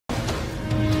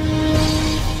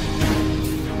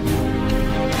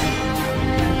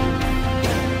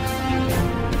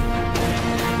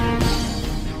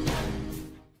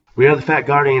We are the Fat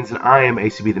Guardians, and I am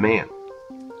ACB the Man.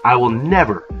 I will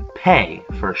never pay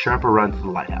for a shrimp or run to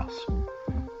the Lighthouse.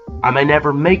 I may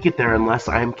never make it there unless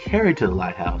I am carried to the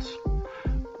Lighthouse.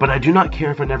 But I do not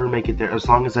care if I never make it there as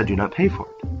long as I do not pay for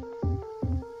it.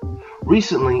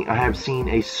 Recently, I have seen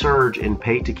a surge in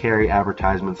pay-to-carry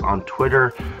advertisements on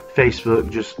Twitter, Facebook,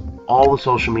 just all the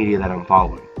social media that I'm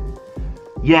following.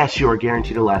 Yes, you are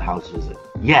guaranteed a Lighthouse visit.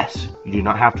 Yes, you do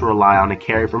not have to rely on a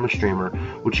carry from a streamer,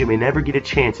 which you may never get a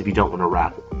chance if you don't win a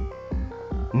raffle.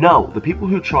 No, the people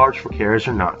who charge for carries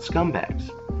are not scumbags.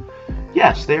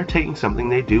 Yes, they are taking something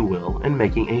they do well and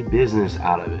making a business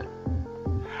out of it.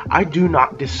 I do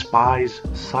not despise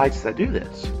sites that do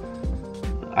this.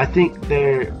 I think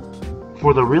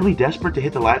for the really desperate to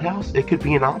hit the Lighthouse, it could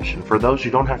be an option. For those who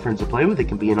don't have friends to play with, it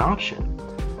can be an option.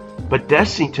 But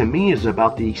Destiny to me is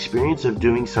about the experience of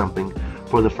doing something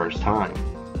for the first time.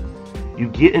 You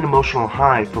get an emotional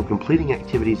high from completing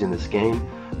activities in this game.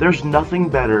 There's nothing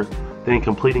better than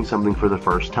completing something for the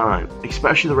first time,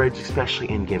 especially the raids, especially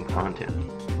in-game content.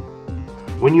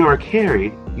 When you are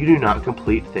carried, you do not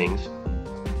complete things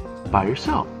by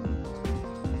yourself.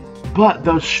 But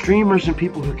those streamers and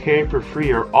people who carry for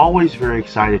free are always very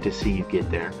excited to see you get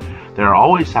there. They're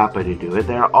always happy to do it.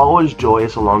 They're always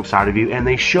joyous alongside of you, and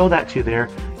they show that to their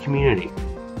community.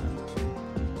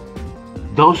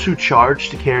 Those who charge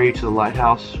to carry you to the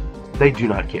Lighthouse, they do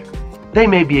not care. They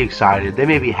may be excited, they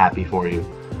may be happy for you,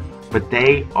 but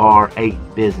they are a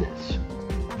business.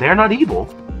 They're not evil,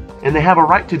 and they have a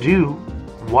right to do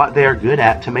what they're good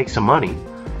at to make some money.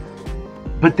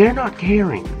 But they're not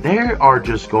caring. They are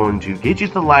just going to get you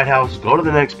to the Lighthouse, go to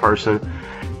the next person,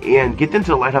 and get them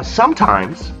to the Lighthouse.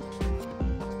 Sometimes,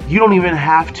 you don't even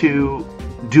have to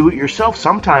do it yourself.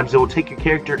 Sometimes it will take your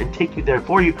character and take you there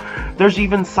for you. There's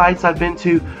even sites I've been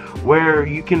to where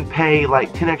you can pay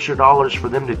like $10 extra for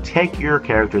them to take your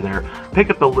character there, pick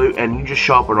up the loot, and you just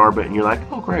show up in orbit and you're like,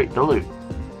 oh great, the loot.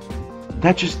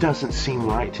 That just doesn't seem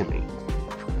right to me.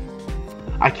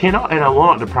 I cannot and I will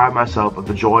not deprive myself of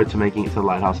the joy to making it to the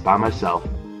Lighthouse by myself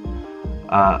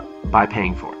by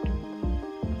paying for it.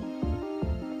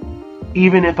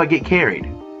 Even if I get carried,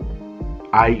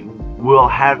 I will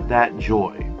have that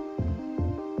joy.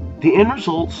 The end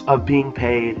results of being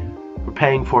paid, or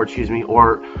paying for it,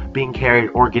 or being carried,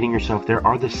 or getting yourself there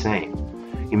are the same.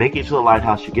 You make it to the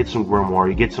Lighthouse, you get some grimoire,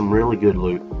 you get some really good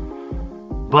loot.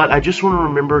 But I just want to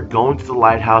remember going to the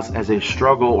Lighthouse as a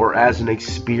struggle or as an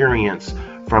experience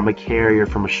from a carrier,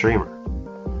 from a streamer.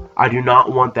 I do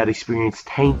not want that experience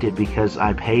tainted because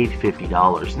I paid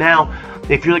 $50. Now,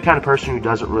 if you're the kind of person who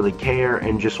doesn't really care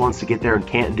and just wants to get there and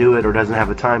can't do it or doesn't have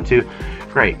the time to,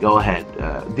 great, go ahead.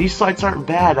 These sites aren't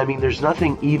bad. I mean, there's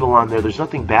nothing evil on there. There's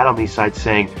nothing bad on these sites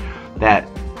saying that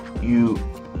you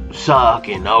suck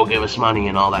and oh, give us money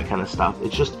and all that kind of stuff.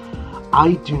 It's just,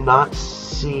 I do not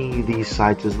see these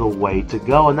sites as the way to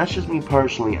go, and that's just me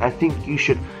personally. I think you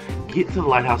should get to the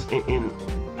Lighthouse and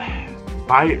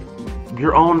by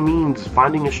your own means,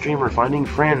 finding a streamer, finding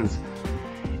friends.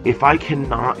 If I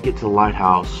cannot get to the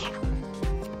Lighthouse,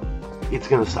 it's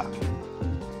gonna suck.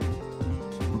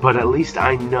 But at least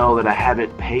I know that I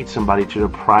haven't paid somebody to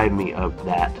deprive me of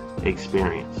that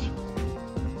experience.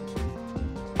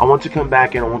 I want to come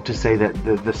back and I want to say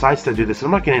that the sites that do this,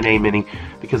 I'm not going to name any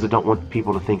because I don't want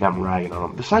people to think I'm ragging on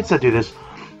them. The sites that do this,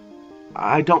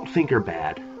 I don't think are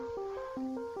bad.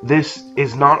 This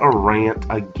is not a rant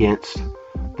against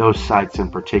those sites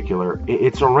in particular.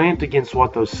 It's a rant against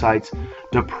what those sites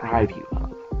deprive you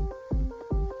of.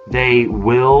 They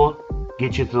will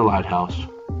get you to the Lighthouse.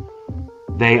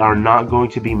 They are not going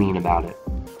to be mean about it.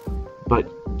 But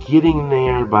getting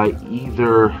there by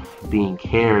either being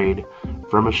carried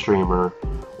from a streamer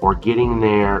or getting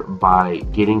there by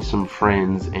getting some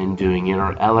friends and doing it,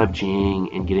 or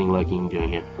LFGing and getting lucky and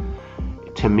doing it,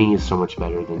 to me is so much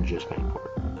better than just paying for it.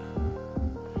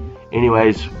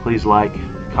 Anyways, please like,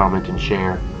 comment, and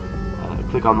share.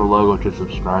 Click on the logo to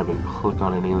subscribe and click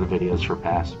on any of the videos for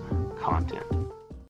past content.